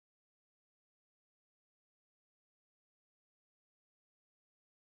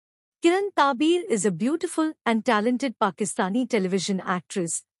Kiran Tabeer is a beautiful and talented Pakistani television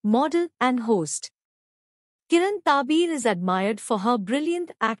actress, model and host. Kiran Tabeer is admired for her brilliant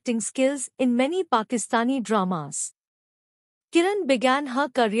acting skills in many Pakistani dramas. Kiran began her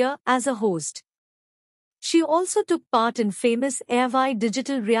career as a host. She also took part in famous airwide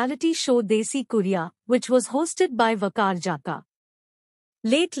digital reality show Desi Kuriya, which was hosted by Vakar Jaka.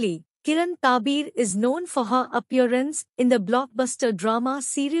 Lately, Kiran Tabeer is known for her appearance in the blockbuster drama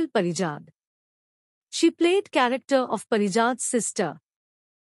serial Parijad. She played character of Parijad's sister.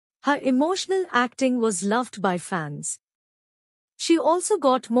 Her emotional acting was loved by fans. She also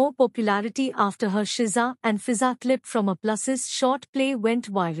got more popularity after her Shiza and Fiza clip from a Plus's short play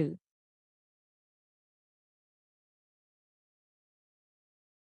went viral.